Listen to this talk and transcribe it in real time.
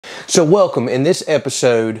So welcome. In this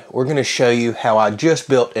episode, we're going to show you how I just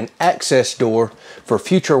built an access door for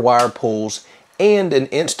future wire pulls and an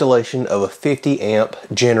installation of a 50 amp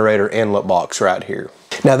generator inlet box right here.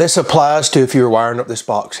 Now this applies to if you're wiring up this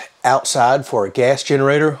box outside for a gas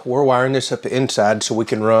generator. We're wiring this up inside so we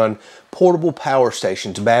can run portable power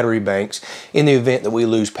stations, battery banks, in the event that we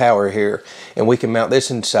lose power here. And we can mount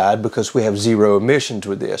this inside because we have zero emissions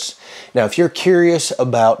with this. Now if you're curious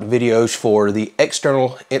about videos for the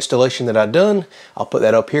external installation that I've done, I'll put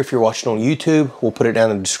that up here. If you're watching on YouTube, we'll put it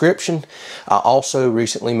down in the description. I also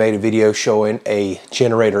recently made a video showing a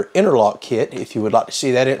generator interlock kit. If you would like to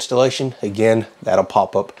see that installation, again, that'll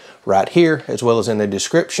pop up right here as well as in the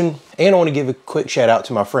description. And I want to give a quick shout out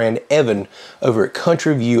to my friend Evan over at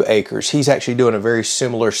Country View Acres. He's actually doing a very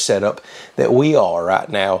similar setup that we are right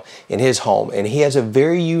now in his home, and he has a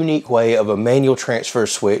very unique way of a manual transfer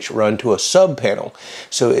switch run to a sub panel.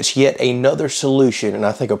 So it's yet another solution, and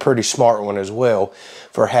I think a pretty smart one as well,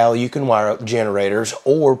 for how you can wire up generators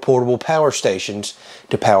or portable power stations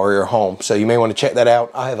to power your home. So you may want to check that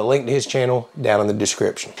out. I have a link to his channel down in the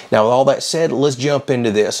description. Now with all that said, let's jump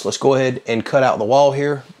into this. Let's go ahead and cut out the wall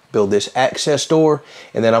here, build this access door,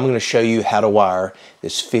 and then I'm going to show you how to wire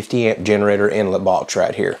this 50 amp generator inlet box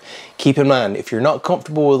right here. Keep in mind, if you're not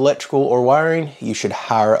comfortable with electrical or wiring, you should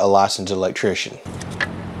hire a licensed electrician.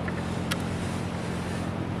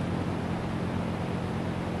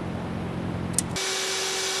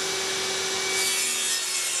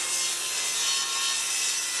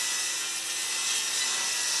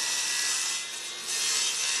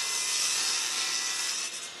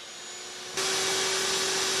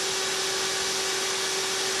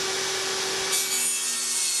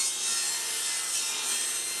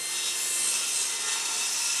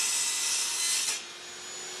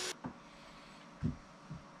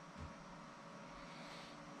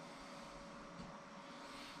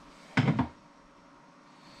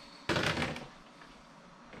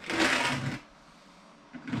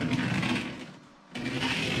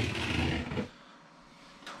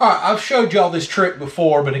 Alright, I've showed y'all this trick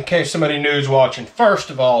before, but in case somebody new is watching, first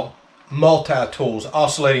of all, multi-tools,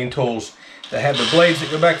 oscillating tools that have the blades that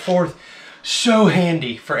go back and forth, so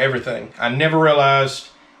handy for everything. I never realized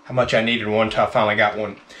how much I needed one until I finally got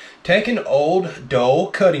one. Take an old, dull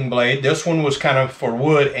cutting blade. This one was kind of for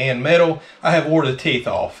wood and metal. I have wore the teeth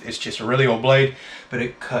off. It's just a really old blade, but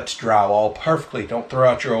it cuts drywall perfectly. Don't throw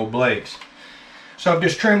out your old blades. So I've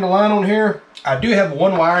just trimmed the line on here. I do have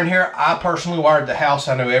one wire in here. I personally wired the house.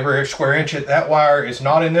 I know every square inch of that wire is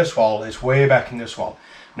not in this wall. It's way back in this wall.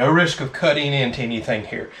 No risk of cutting into anything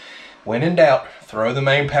here. When in doubt, throw the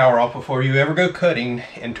main power off before you ever go cutting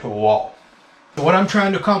into a wall. So what I'm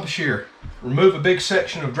trying to accomplish here, remove a big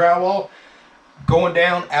section of drywall. Going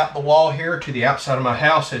down out the wall here to the outside of my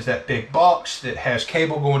house is that big box that has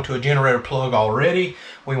cable going to a generator plug already.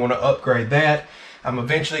 We want to upgrade that. I'm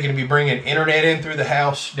eventually going to be bringing internet in through the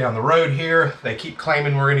house down the road here. They keep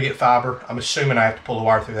claiming we're going to get fiber. I'm assuming I have to pull the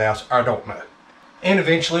wire through the house. I don't know. And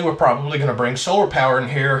eventually we're probably going to bring solar power in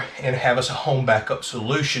here and have us a home backup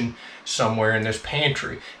solution somewhere in this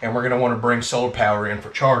pantry. And we're going to want to bring solar power in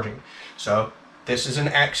for charging. So this is an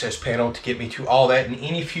access panel to get me to all that and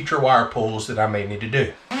any future wire pulls that I may need to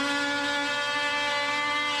do.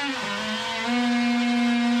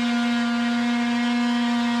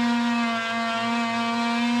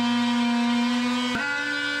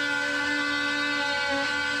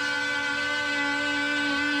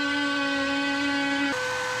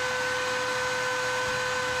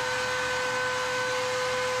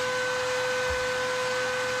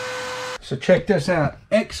 So check this out,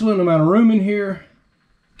 excellent amount of room in here,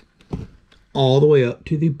 all the way up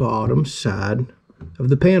to the bottom side of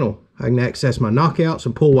the panel. I can access my knockouts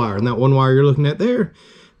and pull wire, and that one wire you're looking at there,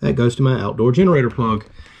 that goes to my outdoor generator plug,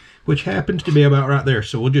 which happens to be about right there.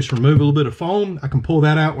 So we'll just remove a little bit of foam. I can pull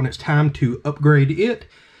that out when it's time to upgrade it,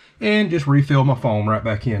 and just refill my foam right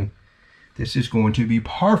back in. This is going to be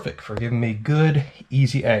perfect for giving me good,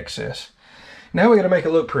 easy access. Now we got to make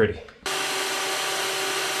it look pretty.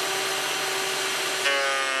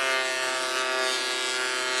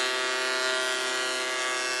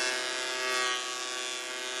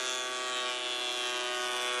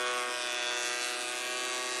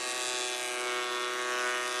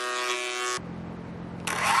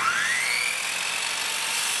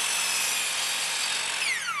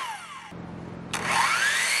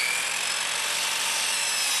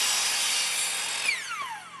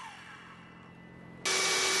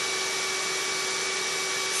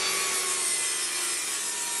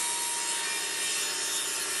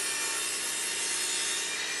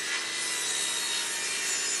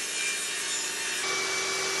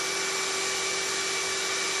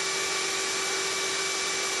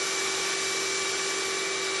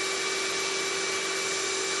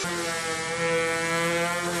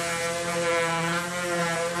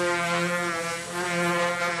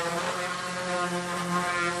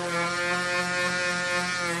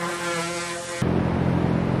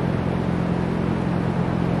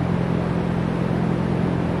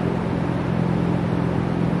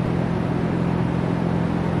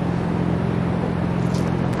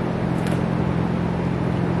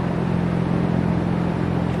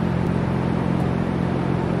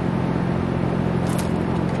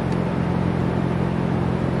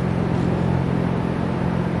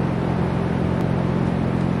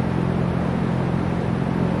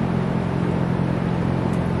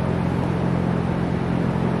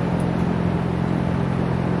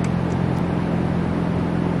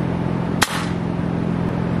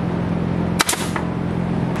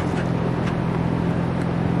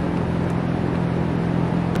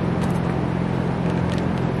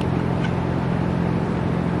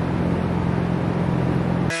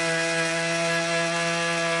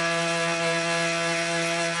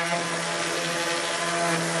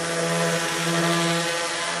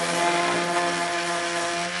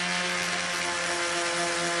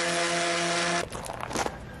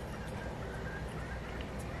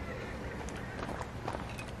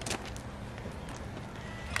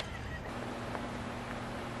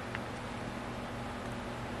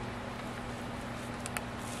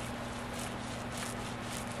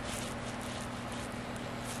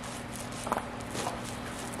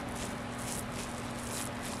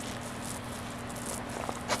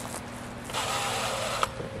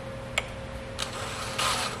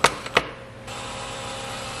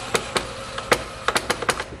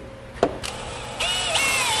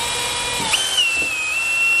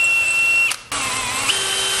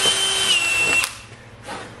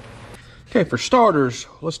 Okay, for starters,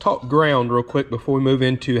 let's talk ground real quick before we move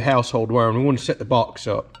into household wiring. We want to set the box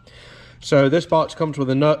up. So this box comes with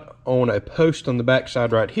a nut on a post on the back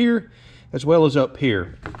side right here, as well as up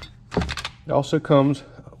here. It also comes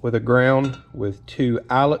with a ground with 2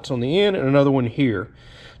 eyelets on the end and another one here.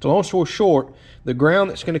 So long story short, the ground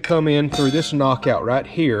that's going to come in through this knockout right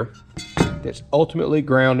here, that's ultimately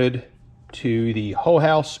grounded to the whole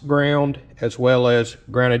house ground as well as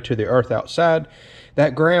grounded to the earth outside.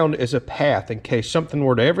 That ground is a path in case something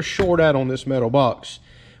were to ever short out on this metal box.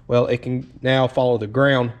 Well, it can now follow the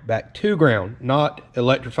ground back to ground, not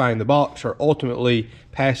electrifying the box or ultimately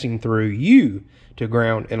passing through you to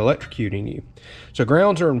ground and electrocuting you. So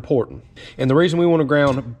grounds are important. And the reason we want to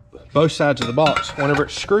ground both sides of the box, whenever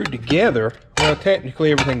it's screwed together, well,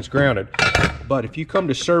 technically everything's grounded. But if you come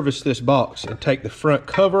to service this box and take the front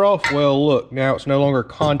cover off, well, look, now it's no longer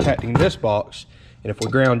contacting this box. And if we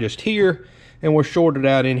ground just here, and we're shorted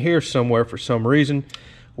out in here somewhere for some reason,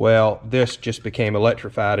 well, this just became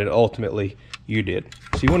electrified and ultimately you did.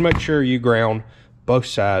 So you want to make sure you ground both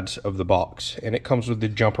sides of the box, and it comes with the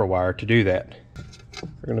jumper wire to do that.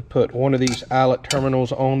 We're going to put one of these eyelet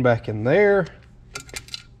terminals on back in there,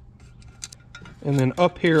 and then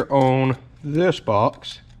up here on this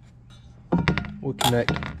box we'll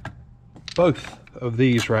connect both of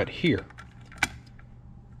these right here.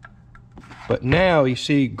 But now you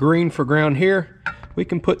see green for ground here. We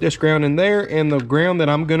can put this ground in there, and the ground that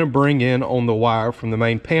I'm going to bring in on the wire from the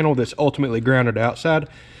main panel that's ultimately grounded outside,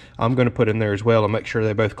 I'm going to put in there as well and make sure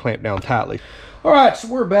they both clamp down tightly. All right, so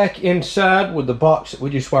we're back inside with the box that we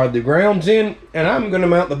just wired the grounds in, and I'm going to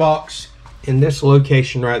mount the box in this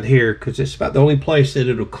location right here because it's about the only place that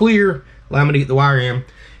it'll clear, allow me to get the wire in,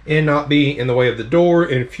 and not be in the way of the door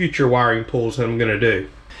and future wiring pulls that I'm going to do.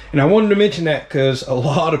 And I wanted to mention that because a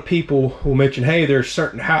lot of people will mention, hey, there's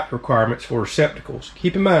certain height requirements for receptacles.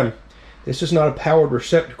 Keep in mind, this is not a powered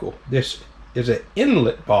receptacle. This is an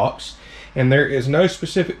inlet box, and there is no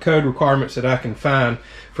specific code requirements that I can find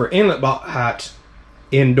for inlet box heights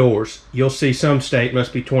indoors. You'll see some state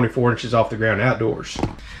must be 24 inches off the ground outdoors.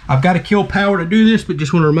 I've got to kill power to do this, but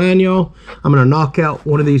just want to remind y'all, I'm going to knock out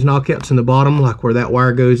one of these knockouts in the bottom, like where that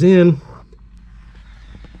wire goes in.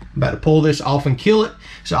 I'm about to pull this off and kill it.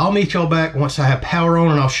 So I'll meet y'all back once I have power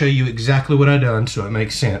on, and I'll show you exactly what I've done so it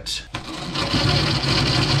makes sense.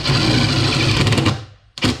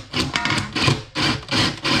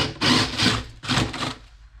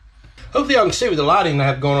 Hopefully y'all can see with the lighting I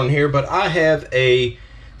have going on here, but I have a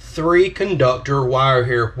 3-conductor wire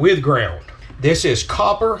here with ground. This is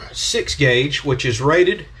copper 6 gauge, which is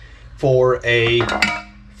rated for a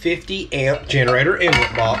 50 amp generator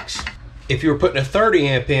inlet box. If you were putting a 30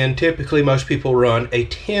 amp in, typically most people run a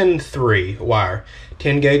 10-3 wire.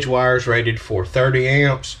 10 gauge wire is rated for 30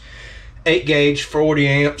 amps, 8 gauge 40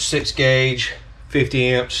 amps, 6 gauge 50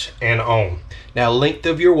 amps and on. Now, length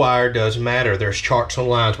of your wire does matter. There's charts on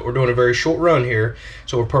lines, but we're doing a very short run here,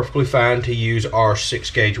 so we're perfectly fine to use our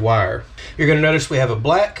 6-gauge wire. You're going to notice we have a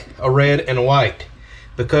black, a red, and a white.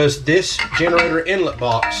 Because this generator inlet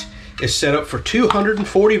box is set up for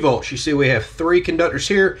 240 volts. You see we have 3 conductors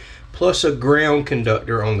here, plus a ground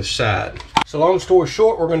conductor on the side. So long story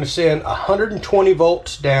short, we're going to send 120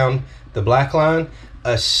 volts down the black line,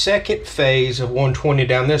 a second phase of 120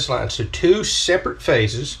 down this line. So 2 separate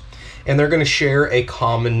phases, and they're going to share a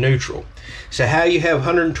common neutral. So how you have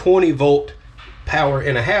 120 volt power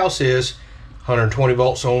in a house is 120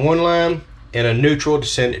 volts on one line and a neutral to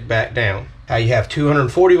send it back down. How you have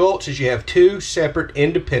 240 volts is you have 2 separate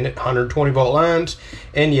independent 120 volt lines,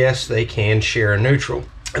 and yes, they can share a neutral.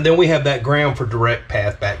 And then we have that ground for direct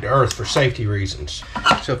path back to earth for safety reasons.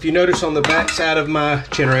 So if you notice on the back side of my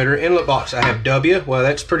generator inlet box, I have W. Well,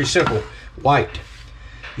 that's pretty simple. White.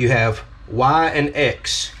 You have Y and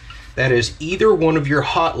X. That is either one of your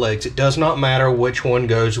hot legs. It does not matter which one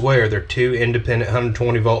goes where. They're 2 independent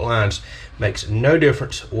 120 volt lines. Makes no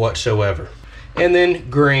difference whatsoever. And then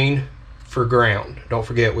green for ground. Don't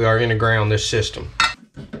forget, we are going to ground this system.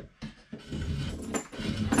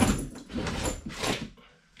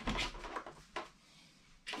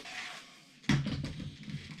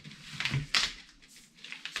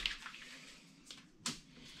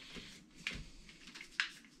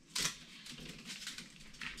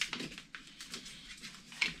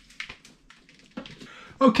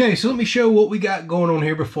 Okay, so let me show what we got going on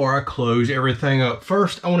here before I close everything up.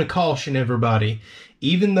 First, I want to caution everybody,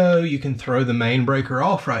 even though you can throw the main breaker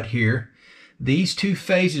off right here, these 2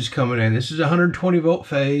 phases coming in, this is a 120 volt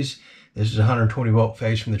phase, this is a 120 volt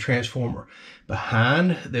phase from the transformer.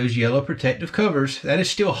 Behind those yellow protective covers, that is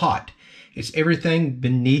still hot. It's everything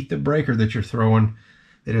beneath the breaker that you're throwing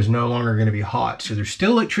that is no longer going to be hot. So there's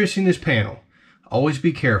still electricity in this panel. Always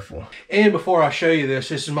be careful. And before I show you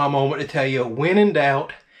this is my moment to tell you, when in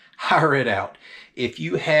doubt, hire it out. If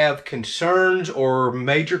you have concerns or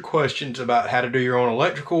major questions about how to do your own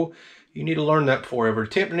electrical, you need to learn that before ever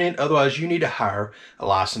attempting it. Otherwise, you need to hire a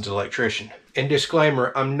licensed electrician. And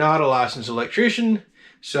disclaimer, I'm not a licensed electrician,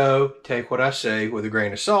 so take what I say with a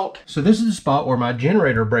grain of salt. So this is the spot where my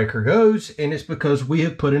generator breaker goes, and it's because we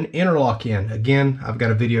have put an interlock in. Again, I've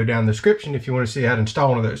got a video down in the description if you want to see how to install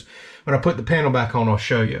one of those. When I put the panel back on, I'll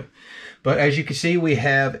show you. But as you can see, we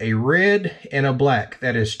have a red and a black.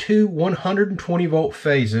 That is 2 120 volt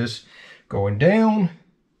phases going down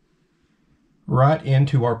right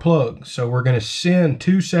into our plug. So we're going to send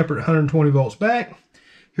 2 separate 120 volts back.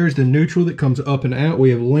 Here's the neutral that comes up and out. We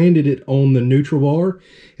have landed it on the neutral bar,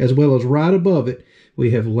 as well as right above it,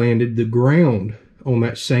 we have landed the ground on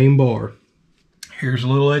that same bar. Here's a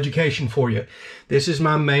little education for you. This is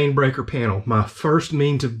my main breaker panel, my first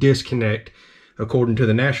means of disconnect according to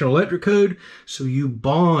the National Electric Code. So you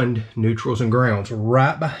bond neutrals and grounds.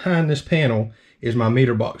 Right behind this panel is my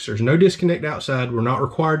meter box. There's no disconnect outside. We're not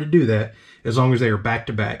required to do that as long as they are back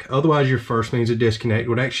to back. Otherwise, your first means of disconnect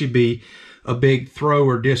would actually be a big throw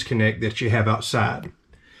or disconnect that you have outside.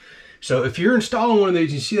 So if you're installing one of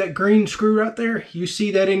these, you see that green screw right there? You see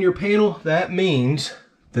that in your panel? That means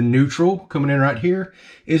the neutral coming in right here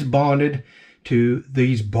is bonded to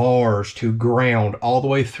these bars to ground all the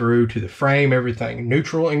way through to the frame, everything.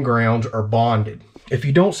 Neutral and grounds are bonded. If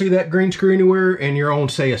you don't see that green screw anywhere and you're on,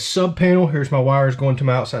 say, a sub panel, here's my wires going to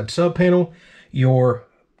my outside sub panel,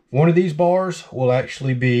 one of these bars will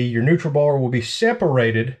actually be, your neutral bar will be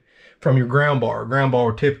separated from your ground bar. Ground bar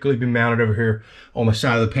will typically be mounted over here on the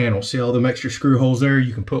side of the panel. See all them extra screw holes there?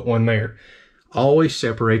 You can put one there. Always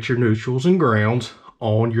separate your neutrals and grounds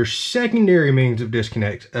on your secondary means of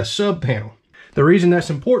disconnect, a sub panel. The reason that's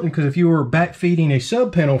important, because if you were backfeeding a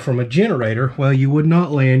sub panel from a generator, well, you would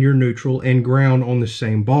not land your neutral and ground on the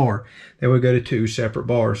same bar. They would go to 2 separate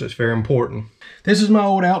bars. That's very important. This is my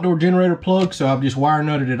old outdoor generator plug, so I've just wire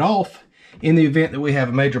nutted it off. In the event that we have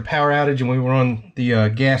a major power outage and we run the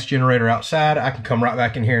gas generator outside, I can come right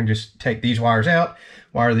back in here and just take these wires out,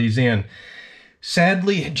 wire these in.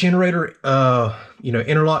 Sadly, generator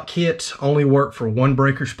interlock kits only work for 1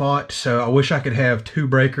 breaker spot, so I wish I could have 2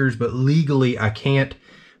 breakers, but legally I can't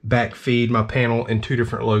backfeed my panel in 2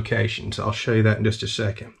 different locations. I'll show you that in just a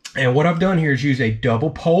second. And what I've done here is use a double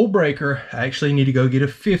pole breaker. I actually need to go get a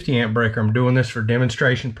 50 amp breaker. I'm doing this for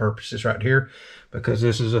demonstration purposes right here because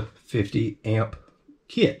this is a 50 amp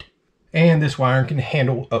kit. And this wiring can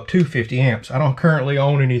handle up to 50 amps. I don't currently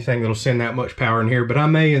own anything that'll send that much power in here, but I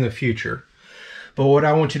may in the future. But what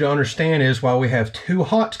I want you to understand is while we have 2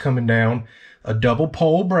 hots coming down, a double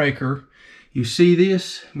pole breaker You see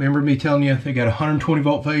this? Remember me telling you they got a 120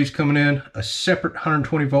 volt phase coming in, a separate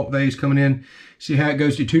 120 volt phase coming in. See how it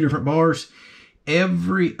goes to 2 different bars?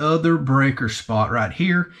 Every other breaker spot right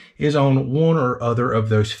here is on one or other of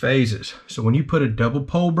those phases. So when you put a double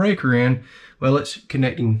pole breaker in, well, it's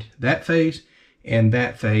connecting that phase and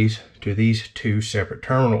that phase to these 2 separate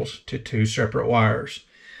terminals, to 2 separate wires.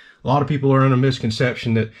 A lot of people are in a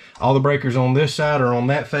misconception that all the breakers on this side are on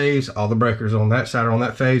that phase, all the breakers on that side are on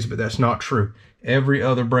that phase, but that's not true. Every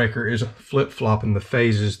other breaker is flip-flopping the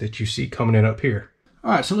phases that you see coming in up here.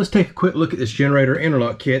 All right, so let's take a quick look at this generator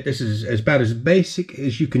interlock kit. This is about as basic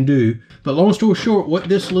as you can do. But long story short, what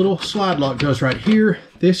this little slide lock does right here,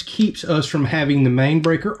 this keeps us from having the main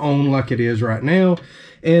breaker on like it is right now,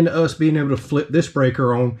 and us being able to flip this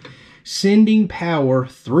breaker on, sending power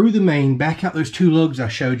through the main, back out those 2 lugs I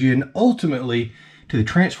showed you, and ultimately to the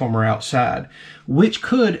transformer outside, which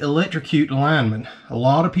could electrocute the lineman. A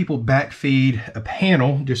lot of people backfeed a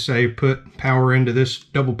panel, just say put power into this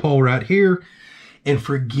double pole right here, and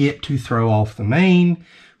forget to throw off the main,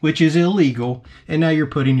 which is illegal, and now you're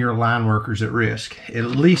putting your line workers at risk. At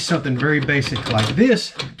least something very basic like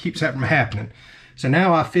this keeps that from happening. So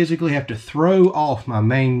now I physically have to throw off my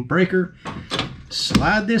main breaker,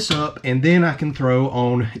 slide this up, and then I can throw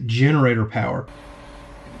on generator power.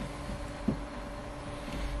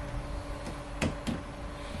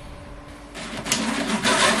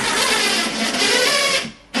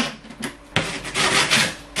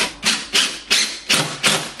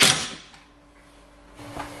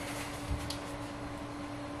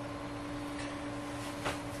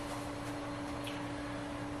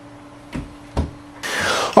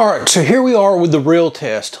 All right, so here we are with the real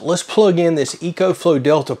test. Let's plug in this EcoFlow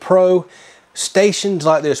Delta Pro. Stations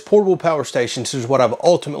like this, portable power stations, is what I've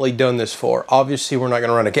ultimately done this for. Obviously, we're not going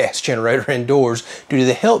to run a gas generator indoors due to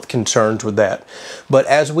the health concerns with that. But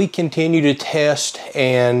as we continue to test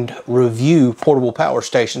and review portable power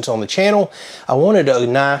stations on the channel, I wanted a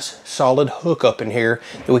nice, solid hookup in here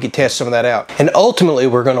that we could test some of that out. And ultimately,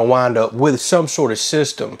 we're going to wind up with some sort of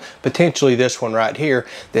system, potentially this one right here,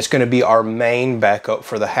 that's going to be our main backup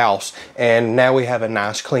for the house. And now we have a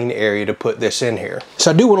nice, clean area to put this in here.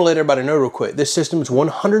 So I do want to let everybody know real quick, this system is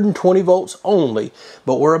 120 volts only,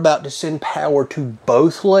 but we're about to send power to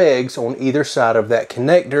both legs on either side of that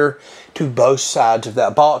connector to both sides of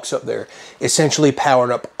that box up there, essentially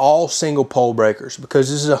powering up all single pole breakers. Because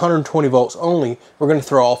this is 120 volts only, we're going to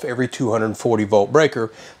throw off every 240 volt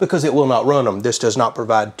breaker because it will not run them. This does not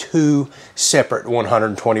provide 2 separate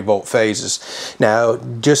 120 volt phases. Now,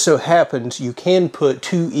 just so happens you can put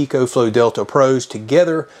 2 EcoFlow Delta Pros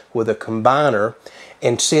together with a combiner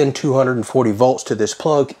and send 240 volts to this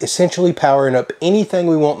plug, essentially powering up anything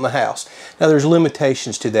we want in the house. Now there's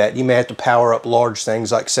limitations to that. You may have to power up large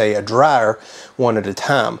things like, say, a dryer one at a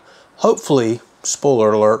time. Hopefully,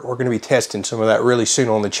 spoiler alert, we're going to be testing some of that really soon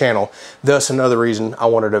on the channel. Thus another reason I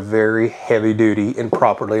wanted a very heavy duty and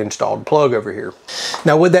properly installed plug over here.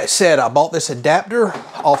 Now with that said, I bought this adapter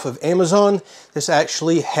off of Amazon. This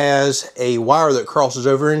actually has a wire that crosses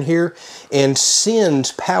over in here and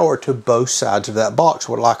sends power to both sides of that box.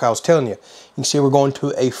 Like I was telling you, you can see we're going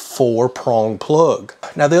to a 4-prong plug.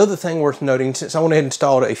 Now the other thing worth noting, since I went ahead and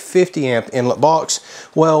installed a 50 amp inlet box,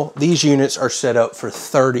 well, these units are set up for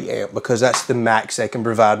 30 amp because that's the max they can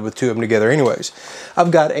provide with 2 of them together anyways.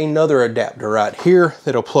 I've got another adapter right here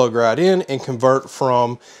that'll plug right in and convert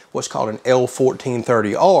from what's called an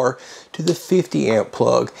L1430R to the 50 amp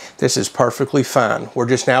plug. This is perfectly fine. We're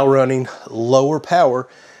just now running lower power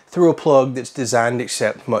through a plug that's designed to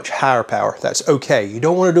accept much higher power. That's okay. You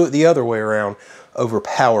don't want to do it the other way around,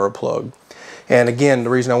 overpower a plug. And again, the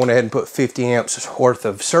reason I went ahead and put 50 amps worth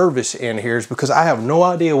of service in here is because I have no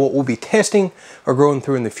idea what we'll be testing or going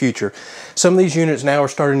through in the future. Some of these units now are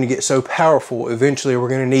starting to get so powerful, eventually we're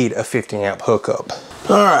going to need a 50 amp hookup.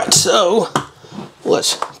 All right, so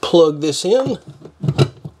let's plug this in.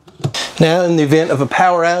 Now, in the event of a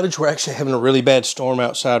power outage, we're actually having a really bad storm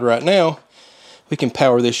outside right now. We can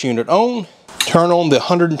power this unit on, turn on the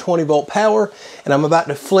 120 volt power, and I'm about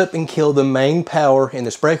to flip and kill the main power in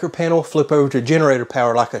this breaker panel, flip over to generator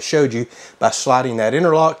power like I showed you by sliding that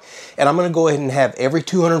interlock. And I'm going to go ahead and have every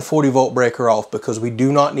 240 volt breaker off because we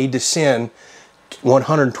do not need to send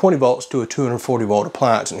 120 volts to a 240 volt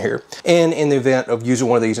appliance in here. And in the event of using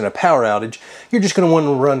one of these in a power outage, you're just going to want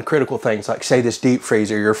to run critical things like, say, this deep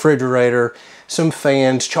freezer, your refrigerator, some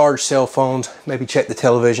fans, charge cell phones, maybe check the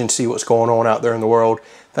television, see what's going on out there in the world,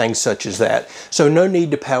 things such as that. So no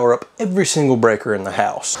need to power up every single breaker in the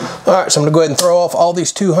house. All right, so I'm going to go ahead and throw off all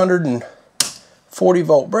these 240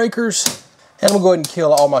 volt breakers, and I'm going to go ahead and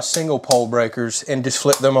kill all my single pole breakers and just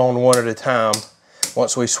flip them on one at a time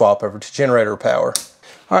once we swap over to generator power.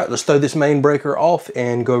 All right, let's throw this main breaker off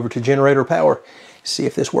and go over to generator power. See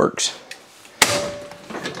if this works.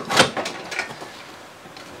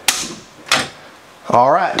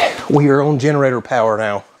 All right, we are on generator power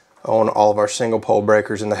now on all of our single pole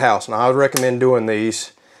breakers in the house. Now I would recommend doing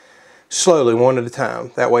these slowly, one at a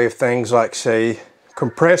time. That way if things like, say,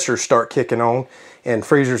 compressors start kicking on in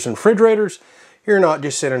freezers and refrigerators, you're not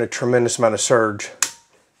just sending a tremendous amount of surge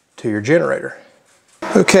to your generator.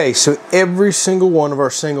 Okay, so every single one of our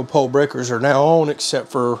single pole breakers are now on except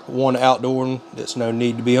for one outdoor one that's no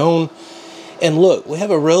need to be on. And look, we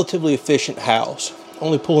have a relatively efficient house,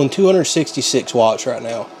 only pulling 266 watts right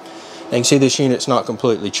now. Now you can see this unit's not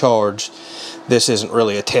completely charged. This isn't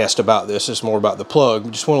really a test about this, it's more about the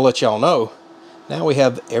plug. Just want to let y'all know, now we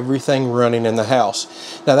have everything running in the house.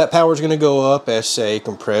 Now that power is going to go up as, say,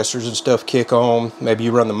 compressors and stuff kick on. Maybe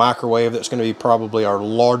you run the microwave, that's going to be probably our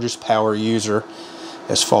largest power user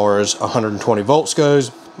as far as 120 volts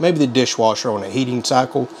goes. Maybe the dishwasher on a heating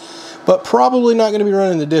cycle, but probably not going to be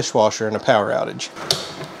running the dishwasher in a power outage.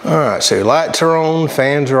 All right, so lights are on,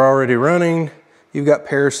 fans are already running. You've got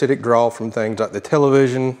parasitic draw from things like the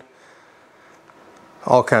television,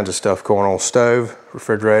 all kinds of stuff going on, stove,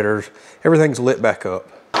 refrigerators, everything's lit back up.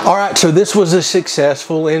 All right, so this was a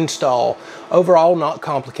successful install. Overall, not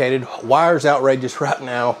complicated. Wire's outrageous right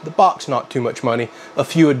now. The box, not too much money. A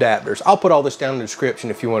few adapters. I'll put all this down in the description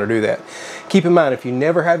if you want to do that. Keep in mind, if you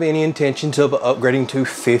never have any intentions of upgrading to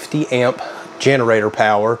 50 amp generator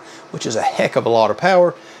power, which is a heck of a lot of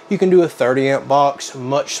power, you can do a 30 amp box,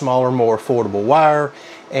 much smaller, more affordable wire.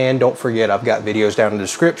 And don't forget, I've got videos down in the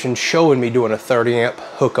description showing me doing a 30 amp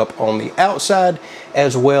hookup on the outside,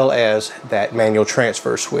 as well as that manual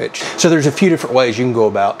transfer switch. So there's a few different ways you can go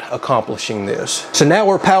about accomplishing this. So now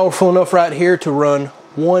we're powerful enough right here to run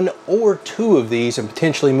one or two of these and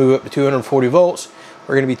potentially move up to 240 volts.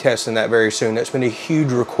 We're going to be testing that very soon. That's been a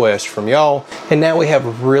huge request from y'all. And now we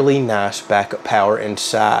have really nice backup power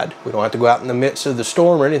inside. We don't have to go out in the midst of the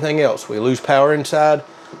storm or anything else. We lose power inside,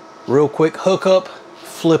 real quick hookup,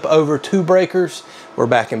 flip over 2 breakers, we're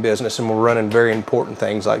back in business and we're running very important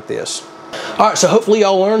things like this. All right, so hopefully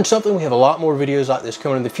y'all learned something. We have a lot more videos like this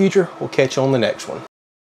coming in the future. We'll catch you on the next one.